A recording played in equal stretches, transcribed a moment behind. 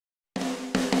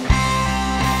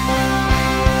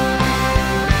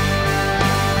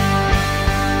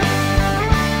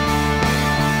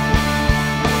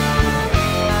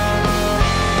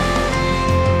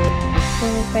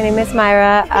name is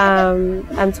Maira.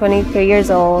 I'm 23 years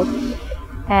old,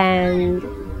 and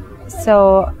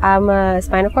so I'm a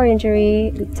spinal cord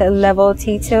injury to level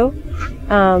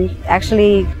T2.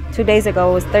 Actually, 2 days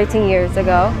ago, it was 13 years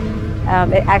ago.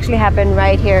 It actually happened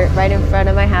right here, right in front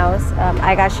of my house.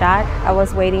 I got shot. I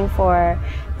was waiting for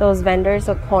those vendors,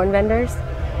 the corn vendors,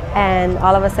 and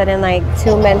all of a sudden, like,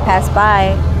 two men passed by.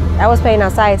 I was playing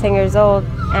outside, 10 years old,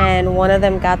 and one of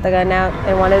them got the gun out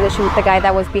and wanted to shoot the guy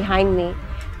that was behind me,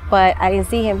 but I didn't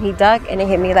see him. He ducked and it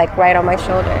hit me like right on my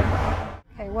shoulder.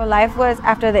 Okay, well, life was,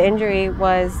 after the injury,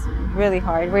 was really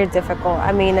hard, really difficult.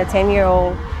 I mean, a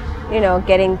 10-year-old, you know,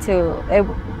 getting to, it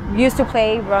used to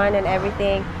play, run and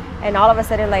everything, and all of a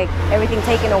sudden, like, everything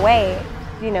taken away,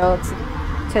 you know,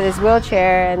 to this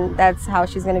wheelchair, and that's how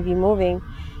she's going to be moving.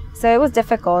 So it was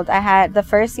difficult. I had the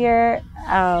first year,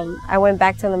 I went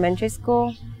back to elementary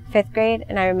school, 5th grade,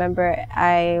 and I remember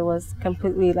I was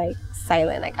completely like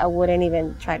silent. Like, I wouldn't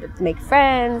even try to make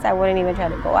friends. I wouldn't even try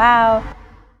to go out.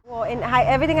 Well,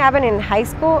 everything happened in high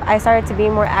school. I started to be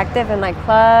more active in like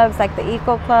clubs, like the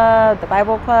Eco Club, the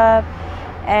Bible Club,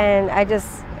 and I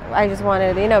just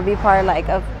wanted to, you know, be part like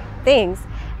of things.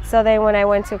 So then when I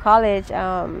went to college,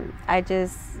 I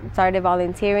just started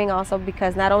volunteering also,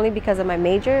 because not only because of my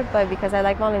major, but because I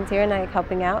like volunteering, I like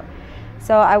helping out.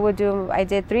 So I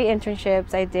did 3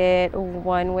 internships. I did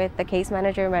one with the case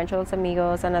manager in Rancho,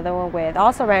 Amigos, another one with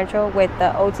also Rancho with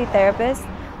the OT therapist,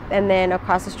 and then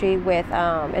across the street with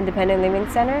Independent Living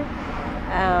Center.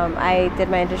 I did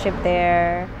my internship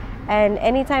there. And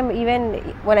anytime, even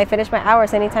when I finish my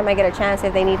hours, anytime I get a chance,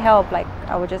 if they need help, like,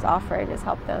 I would just offer and just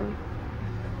help them.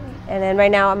 And then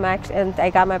right now I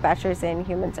got my bachelor's in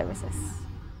human services.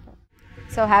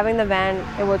 So having the van,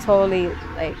 it will totally,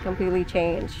 like, completely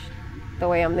change the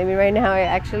way I'm living right now.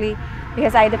 Actually,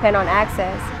 because I depend on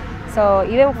access. So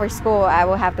even for school, I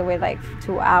will have to wait like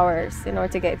 2 hours in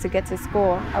order to get to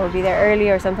school. I would be there early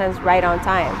or sometimes right on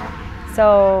time.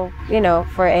 So, you know,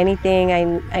 for anything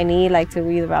I need, like to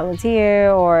either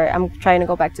volunteer or I'm trying to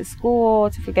go back to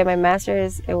school to get my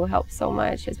master's, it will help so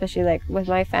much, especially like with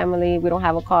my family. We don't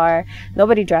have a car.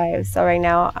 Nobody drives. So right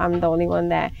now I'm the only one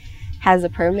that has a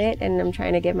permit, and I'm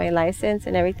trying to get my license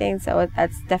and everything. So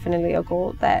that's definitely a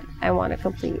goal that I want to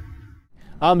complete.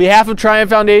 On behalf of Triumph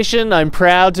Foundation, I'm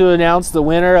proud to announce the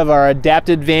winner of our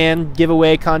adapted van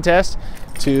giveaway contest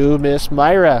to Miss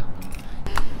Maira.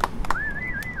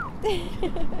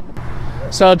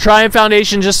 So Triumph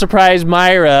Foundation just surprised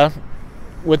Maira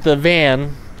with the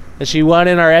van that she won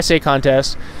in our essay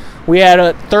contest. We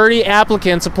had 30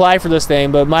 applicants apply for this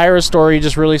thing, but Maira's story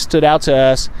just really stood out to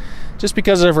us just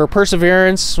because of her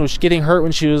perseverance, was getting hurt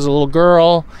when she was a little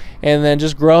girl, and then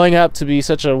just growing up to be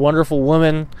such a wonderful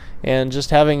woman and just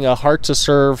having a heart to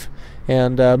serve.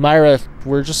 And Maira,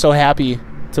 we're just so happy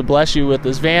to bless you with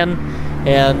this van.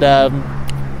 And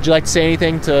would you like to say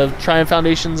anything to Triumph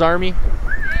Foundation's Army?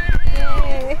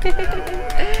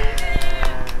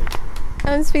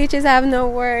 I'm speechless. I have no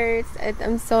words.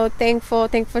 I'm so thankful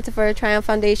for Triumph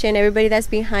Foundation, everybody that's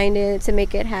behind it to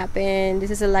make it happen.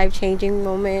 This is a life-changing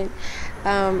moment.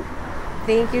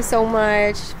 Thank you so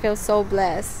much. I feel so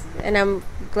blessed, and I'm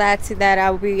glad that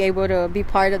I'll be able to be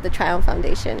part of the Triumph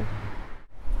Foundation.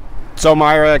 So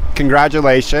Maira,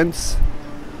 congratulations.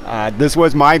 This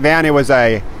was my van. It was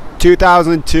a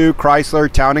 2002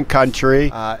 Chrysler Town &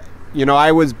 Country. You know,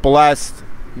 I was blessed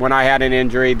when I had an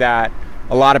injury that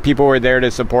a lot of people were there to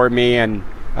support me, and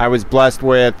I was blessed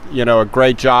with, you know, a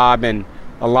great job and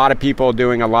a lot of people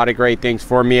doing a lot of great things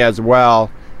for me as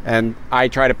well. And I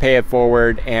try to pay it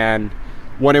forward. And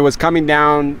when it was coming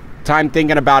down time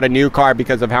thinking about a new car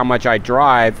because of how much I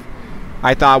drive,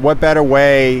 I thought, what better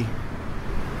way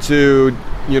to,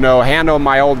 you know, handle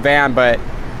my old van but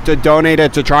to donate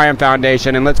it to Triumph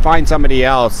Foundation, and let's find somebody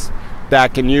else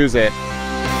that can use it.